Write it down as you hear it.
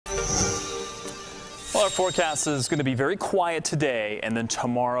Well, our forecast is going to be very quiet today, and then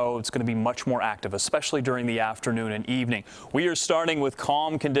tomorrow it's going to be much more active, especially during the afternoon and evening. We are starting with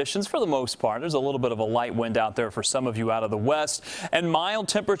calm conditions for the most part. There's a little bit of a light wind out there for some of you out of the west, and mild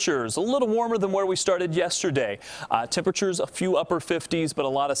temperatures, a little warmer than where we started yesterday. Temperatures a few upper 50s, but a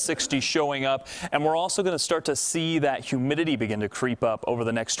lot of 60s showing up, and we're also going to start to see that humidity begin to creep up over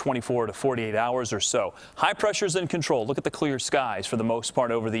the next 24 to 48 hours or so. High pressure's in control. Look at the clear skies for the most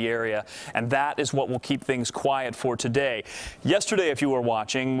part over the area, and that is what will keep things quiet for today. Yesterday, if you were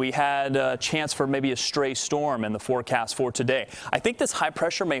watching, we had a chance for maybe a stray storm in the forecast for today. I think this high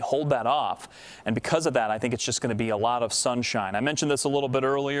pressure may hold that off, and because of that, I think it's just going to be a lot of sunshine. I mentioned this a little bit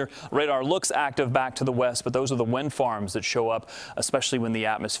earlier. Radar looks active back to the west, but those are the wind farms that show up, especially when the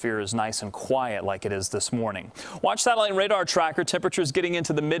atmosphere is nice and quiet like it is this morning. Watch satellite and radar tracker. Temperatures getting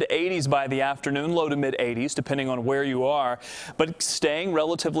into the mid 80s by the afternoon, low to mid 80s, depending on where you are, but staying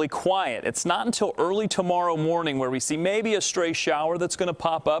relatively quiet. It's not until early tomorrow morning where we see maybe a stray shower that's going to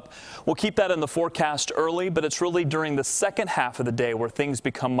pop up. We'll keep that in the forecast early, but it's really during the second half of the day where things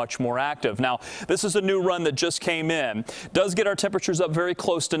become much more active. Now, this is a new run that just came in. Does get our temperatures up very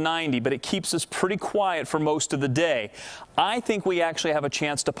close to 90, but it keeps us pretty quiet for most of the day. I think we actually have a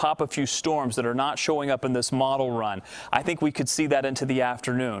chance to pop a few storms that are not showing up in this model run. I think we could see that into the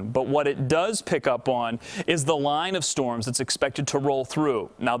afternoon, but what it does pick up on is the line of storms that's expected to roll through.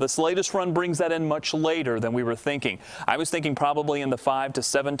 Now, this latest run brings that in much later than we were thinking. I was thinking probably in the 5 to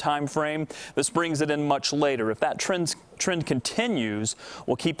 7 time frame. This brings it in much later. If that trend continues,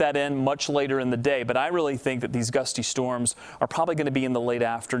 we'll keep that in much later in the day. But I really think that these gusty storms are probably going to be in the late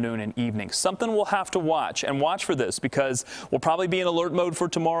afternoon and evening. Something we'll have to watch for this, because we'll probably be in alert mode for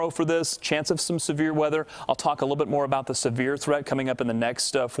tomorrow for this. Chance of some severe weather. I'll talk a little bit more about the severe threat coming up in the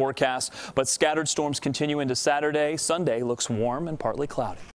next forecast. But scattered storms continue into Saturday. Sunday looks warm and partly cloudy.